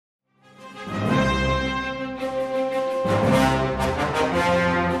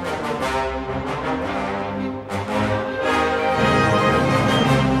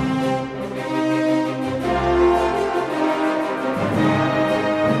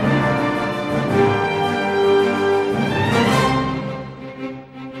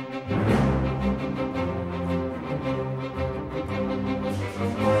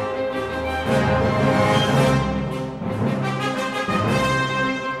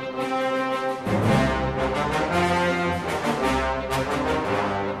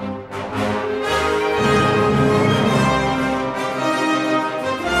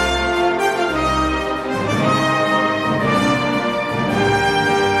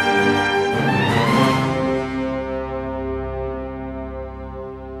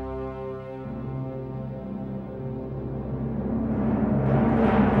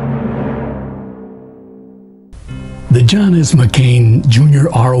The John S. McCain Jr.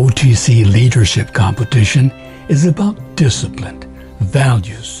 ROTC Leadership Competition is about discipline,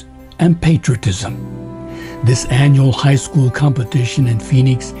 values, and patriotism. This annual high school competition in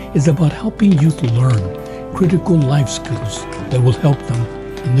Phoenix is about helping youth learn critical life skills that will help them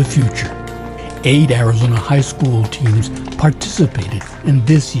in the future. 8 Arizona high school teams participated in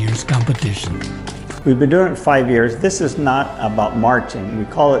this year's competition. We've been doing it 5 years. This is not about marching. We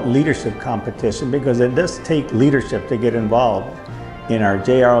call it leadership competition because it does take leadership to get involved in our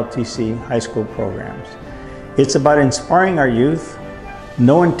JROTC high school programs. It's about inspiring our youth.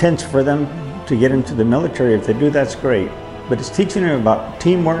 No intent for them to get into the military. If they do, that's great. But it's teaching them about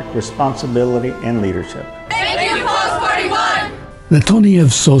teamwork, responsibility, and leadership. Thank you, Post 41! The Tony F.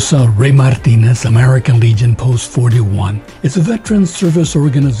 Soza Martinez American Legion Post 41 is a veterans service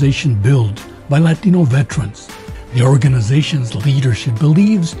organization built by Latino veterans. The organization's leadership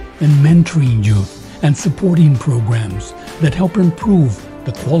believes in mentoring youth and supporting programs that help improve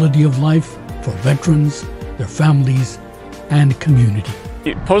the quality of life for veterans, their families, and community.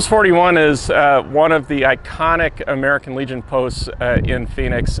 Post 41 is one of the iconic American Legion posts in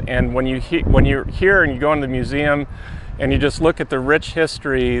Phoenix, and when you're here and you go into the museum and you just look at the rich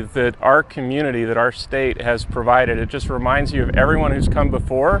history that our community, that our state has provided, it just reminds you of everyone who's come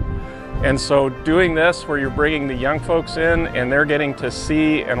before. And so doing this, where you're bringing the young folks in and they're getting to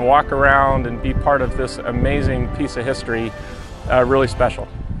see and walk around and be part of this amazing piece of history, really special.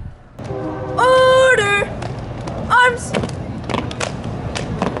 Order! Arms!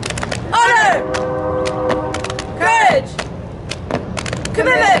 Honor! Courage!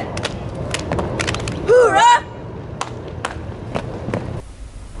 Commitment! Hoorah!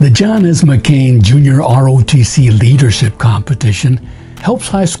 The John S. McCain Jr. ROTC Leadership Competition helps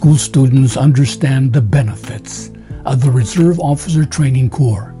high school students understand the benefits of the Reserve Officer Training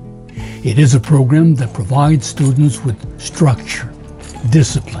Corps. It is a program that provides students with structure,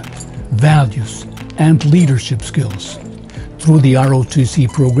 discipline, values, and leadership skills. Through the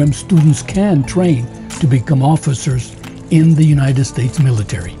ROTC program, students can train to become officers in the United States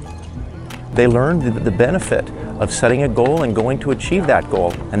military. They learn the benefit of setting a goal and going to achieve that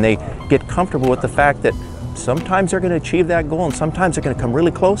goal, and they get comfortable with the fact that sometimes they're going to achieve that goal and sometimes they're going to come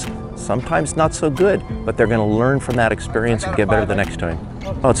really close, sometimes not so good, but they're going to learn from that experience and get better the next time.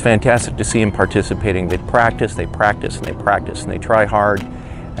 Oh, it's fantastic to see them participating. They practice, and they practice, and they try hard,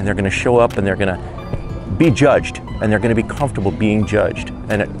 and they're going to show up and they're going to be judged, and they're going to be comfortable being judged.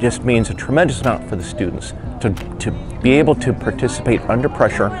 And it just means a tremendous amount for the students to be able to participate under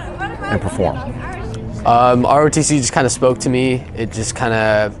pressure and perform. ROTC just kind of spoke to me. It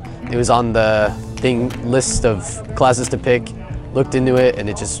was on the list of classes to pick, looked into it, and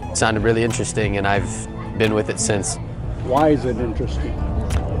it just sounded really interesting, and I've been with it since. Why is it interesting?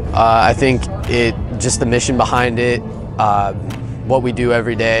 I think just the mission behind it, what we do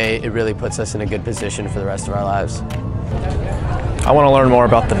every day, it really puts us in a good position for the rest of our lives. I want to learn more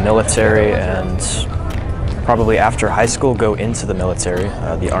about the military and probably after high school go into the military,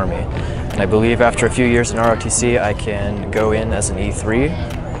 the Army. And I believe after a few years in ROTC I can go in as an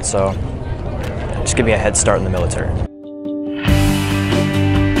E3, so just give me a head start in the military.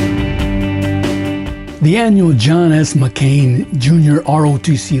 The annual John S. McCain Jr.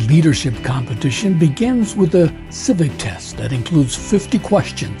 ROTC Leadership Competition begins with a civic test that includes 50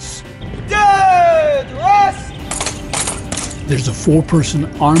 questions. Dead rest! There's a 4-person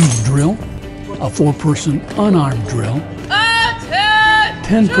armed drill, a 4-person unarmed drill,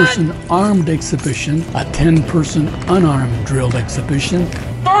 10-person armed exhibition, a 10-person unarmed drill exhibition,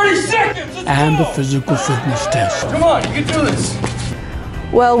 30 seconds! and a physical fitness test. Come on, you can do this!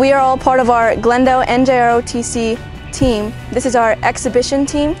 Well, we are all part of our Glendale NJROTC team. This is our exhibition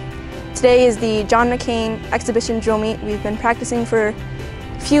team. Today is the John McCain exhibition drill meet. We've been practicing for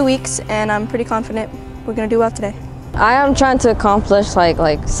a few weeks, and I'm pretty confident we're going to do well today. I am trying to accomplish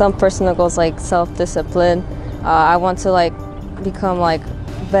like some personal goals, like self-discipline. I want to become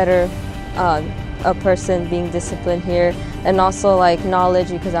better a person, being disciplined here, and also knowledge,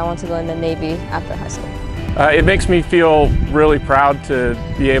 because I want to go in the Navy after high school. It makes me feel really proud to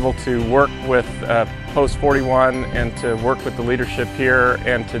be able to work with Post 41 and to work with the leadership here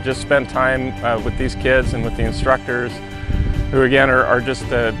and to just spend time with these kids and with the instructors who again are just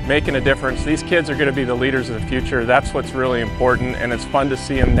making a difference. These kids are going to be the leaders of the future. That's what's really important, and it's fun to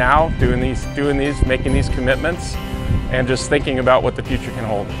see them now doing these, making these commitments and just thinking about what the future can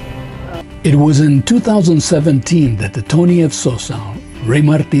hold. It was in 2017 that the Tony F. Soza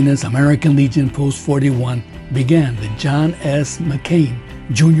Martinez American Legion Post 41 began the John S. McCain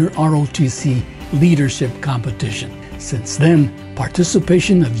Jr. ROTC Leadership Competition. Since then,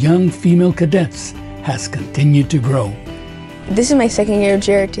 participation of young female cadets has continued to grow. This is my second year of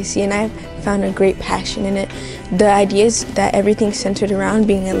JROTC and I've found a great passion in it. The idea is that everything centered around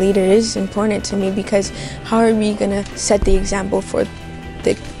being a leader is important to me, because how are we going to set the example for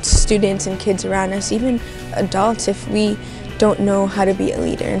the students and kids around us, even adults, if we don't know how to be a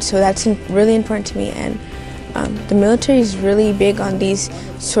leader? And so that's really important to me, and the military is really big on these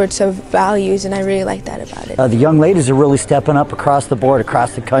sorts of values, and I really like that about it. The young ladies are really stepping up across the board,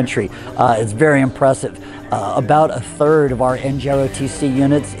 across the country. It's very impressive. About a third of our NJROTC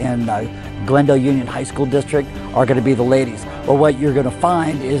units in Glendale Union High School District are going to be the ladies. Well, what you're going to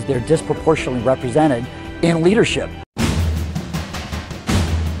find is they're disproportionately represented in leadership.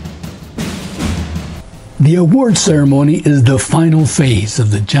 The award ceremony is the final phase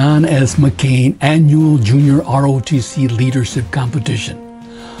of the John S. McCain Annual Junior ROTC Leadership Competition.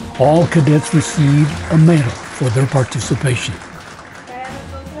 All cadets receive a medal for their participation.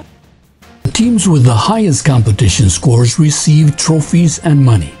 The teams with the highest competition scores receive trophies and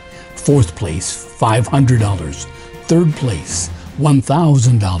money. Fourth place, $500. Third place,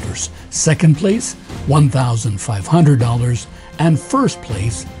 $1,000. Second place, $1,500. And first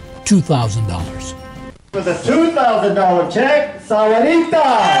place, $2,000. With a $2,000 check, Sawarita!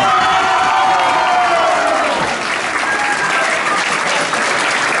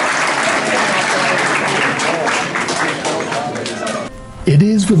 It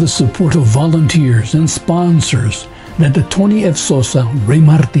is with the support of volunteers and sponsors that the Tony F. Soza Ray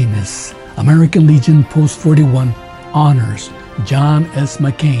Martinez American Legion Post 41 honors John S.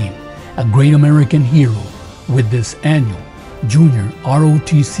 McCain, a great American hero, with this annual Junior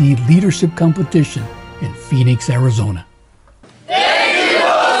ROTC Leadership Competition in Phoenix, Arizona.